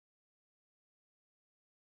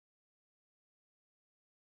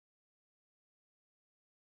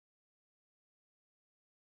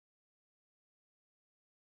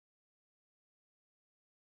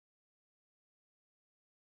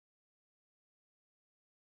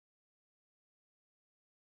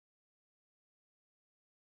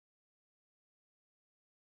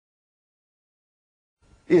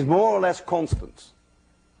is more or less constant.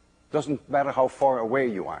 Doesn't matter how far away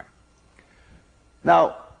you are.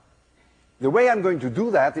 Now, the way I'm going to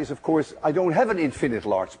do that is, of course, I don't have an infinite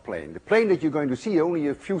large plane. The plane that you're going to see is only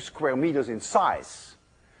a few square meters in size.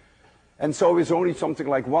 And so it's only something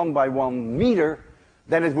like 1 by 1 meter.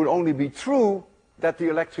 Then it would only be true that the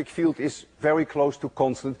electric field is very close to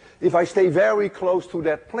constant if I stay very close to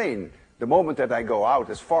that plane. The moment that I go out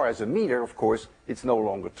as far as a meter, of course, it's no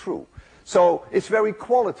longer true. So it's very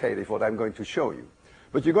qualitative what I'm going to show you.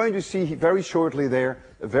 But you're going to see very shortly there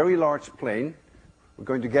a very large plane. We're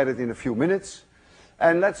going to get it in a few minutes.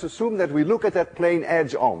 And let's assume that we look at that plane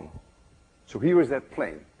edge on. So here is that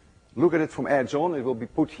plane. Look at it from edge on. It will be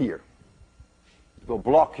put here. It will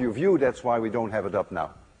block your view. That's why we don't have it up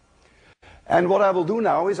now. And what I will do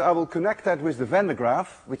now is I will connect that with the Van de Graaff,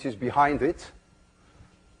 which is behind it.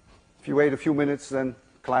 If you wait a few minutes, then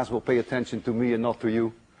class will pay attention to me and not to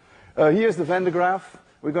you. Here's the Van de Graaff.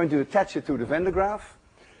 We're going to attach it to the Van de Graaff.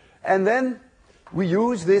 And then we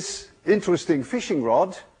use this interesting fishing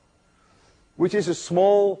rod, which is a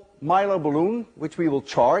small mylar balloon, which we will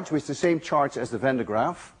charge with the same charge as the Van de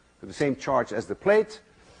Graaff, the same charge as the plate.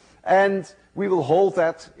 And we will hold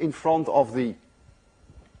that in front of the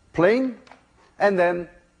plane. And then,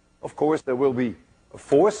 of course, there will be a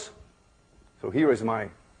force. So here is my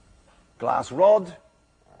glass rod.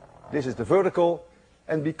 This is the vertical.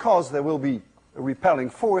 And because there will be a repelling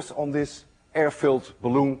force on this air-filled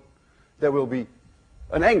balloon, there will be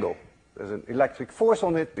an angle. There's an electric force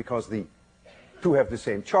on it because the two have the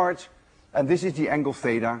same charge. And this is the angle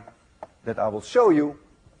theta that I will show you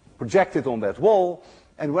projected on that wall.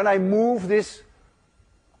 And when I move this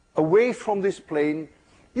away from this plane,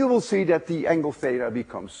 you will see that the angle theta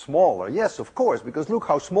becomes smaller. Yes, of course, because look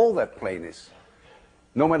how small that plane is.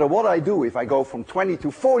 No matter what I do, if I go from 20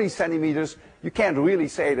 to 40 centimeters, you can't really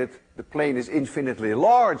say that the plane is infinitely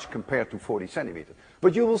large compared to 40 centimeters.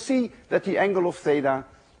 But you will see that the angle of theta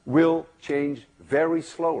will change very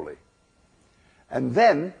slowly. And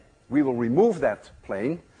then we will remove that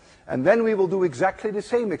plane, and then we will do exactly the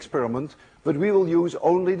same experiment, but we will use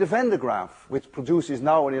only the Van de Graaff, which produces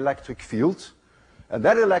now an electric field. And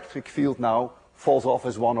that electric field now falls off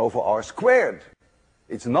as 1 over r squared.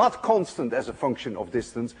 It's not constant as a function of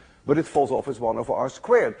distance, but it falls off as 1 over r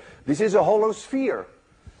squared. This is a hollow sphere.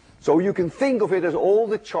 So you can think of it as all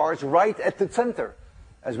the charge right at the center,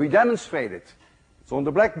 as we demonstrated. It's on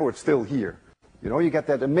the blackboard still here. You know, you get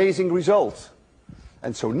that amazing result.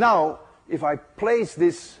 And so now, if I place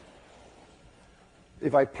this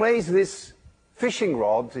fishing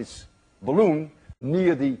rod, this balloon,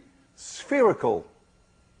 near the spherical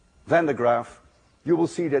Van de Graaff, you will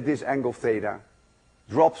see that this angle theta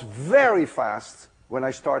drops very fast when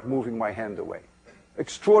I start moving my hand away.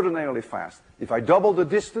 Extraordinarily fast. If I double the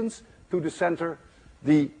distance to the center,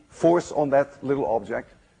 the force on that little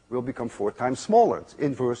object will become 4 times smaller. It's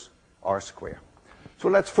inverse r squared. So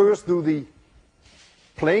let's first do the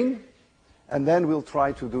plane, and then we'll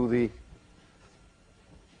try to do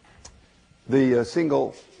the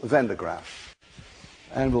single Van de Graaff.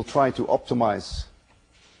 And we'll try to optimize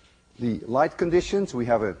the light conditions. We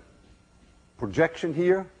have a projection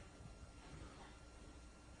here.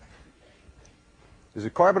 There's a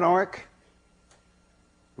carbon arc,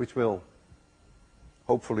 which will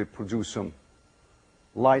hopefully produce some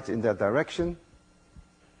light in that direction,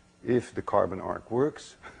 if the carbon arc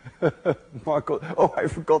works. Marco, oh, I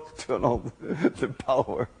forgot to turn on the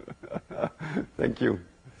power. Thank you.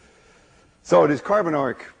 So this carbon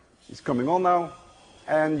arc is coming on now,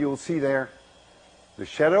 and you'll see there the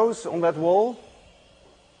shadows on that wall.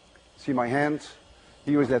 See my hand?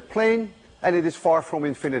 Here is that plane, and it is far from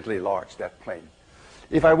infinitely large, that plane.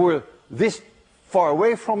 If I were this far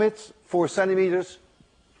away from it, 4 centimeters,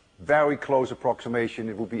 very close approximation,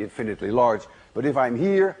 it would be infinitely large. But if I'm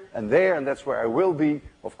here and there, and that's where I will be,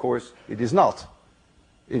 of course, it is not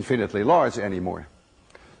infinitely large anymore.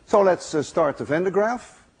 So let's start the Van de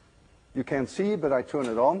Graaff. You can't see it, but I turn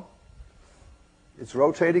it on. It's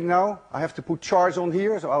rotating now. I have to put charge on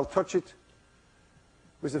here, so I'll touch it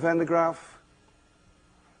with the Van de Graaff.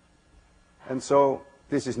 And so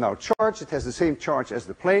this is now charged. It has the same charge as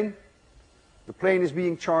the plane. The plane is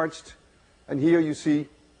being charged, and here you see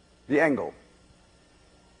the angle.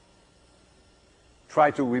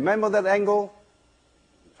 Try to remember that angle.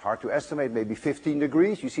 It's hard to estimate, maybe 15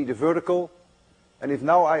 degrees. You see the vertical. And if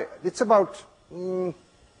now it's about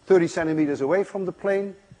 30 centimeters away from the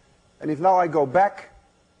plane. And if now I go back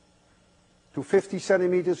to 50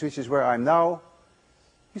 centimeters, which is where I'm now,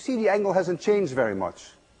 you see the angle hasn't changed very much.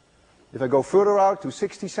 If I go further out to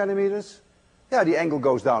 60 centimeters, yeah, the angle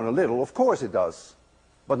goes down a little. Of course it does,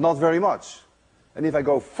 but not very much. And if I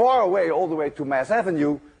go far away, all the way to Mass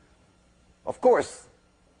Avenue, of course,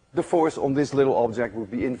 the force on this little object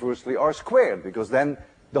would be inversely r squared, because then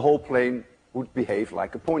the whole plane would behave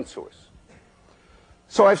like a point source.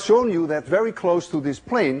 So I've shown you that very close to this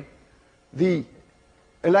plane, the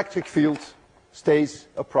electric field stays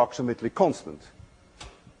approximately constant.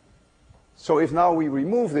 So if now we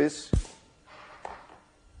remove this,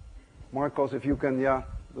 Marcos, if you can, yeah,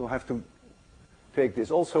 we'll have to take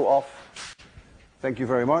this also off. Thank you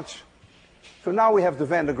very much. So now we have the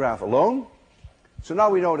Van de Graaff alone. So now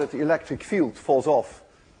we know that the electric field falls off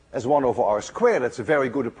as 1 over r squared. That's a very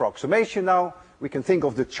good approximation now. We can think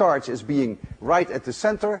of the charge as being right at the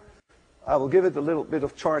center. I will give it a little bit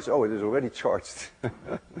of charge. Oh, it is already charged.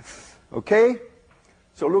 Okay.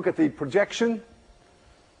 So look at the projection.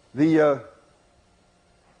 The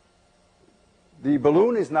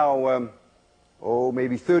balloon is now,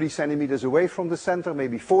 maybe 30 centimeters away from the center,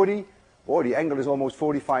 maybe 40. Oh, the angle is almost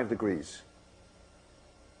 45 degrees.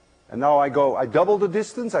 And now I double the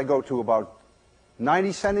distance. I go to about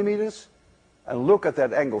 90 centimeters. And look at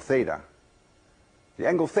that angle theta. The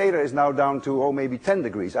angle theta is now down to, maybe 10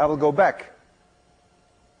 degrees. I will go back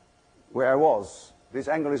where I was. This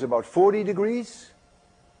angle is about 40 degrees.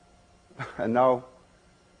 And now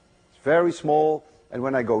it's very small. And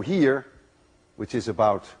when I go here, which is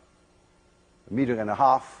about 1.5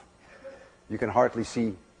 meters, you can hardly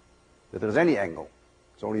see that there's any angle.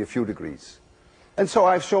 It's only a few degrees. And so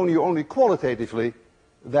I've shown you only qualitatively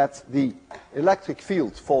that the electric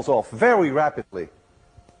field falls off very rapidly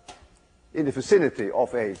in the vicinity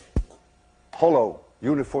of a hollow,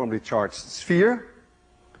 uniformly charged sphere,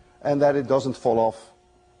 and that it doesn't fall off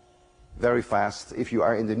very fast if you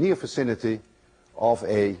are in the near vicinity of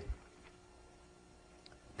a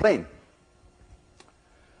plane.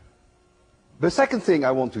 The second thing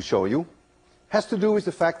I want to show you has to do with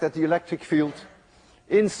the fact that the electric field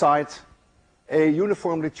inside a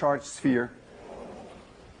uniformly charged sphere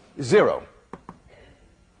is 0.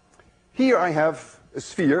 Here I have a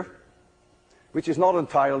sphere which is not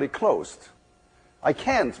entirely closed. I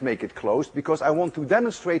can't make it closed because I want to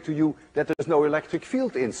demonstrate to you that there's no electric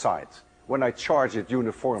field inside when I charge it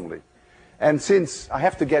uniformly. And since I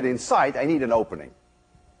have to get inside, I need an opening.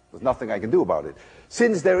 There's nothing I can do about it.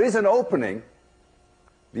 Since there is an opening,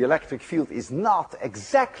 the electric field is not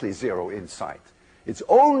exactly 0 inside. It's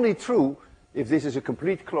only true if this is a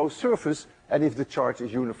complete closed surface and if the charge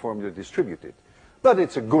is uniformly distributed. But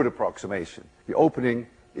it's a good approximation. The opening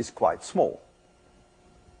is quite small.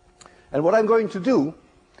 And what I'm going to do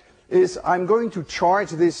is I'm going to charge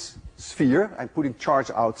this sphere. I'm putting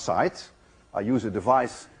charge outside. I use a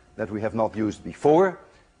device that we have not used before,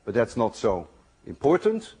 but that's not so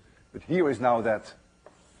important. But here is now that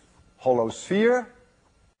hollow sphere.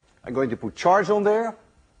 I'm going to put charge on there.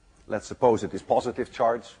 Let's suppose it is positive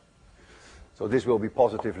charge. So this will be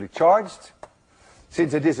positively charged.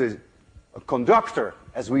 Since it is a conductor,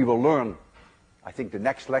 as we will learn, I think the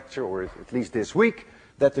next lecture, or at least this week,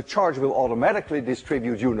 that the charge will automatically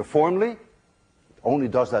distribute uniformly. It only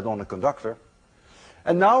does that on a conductor.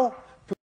 And now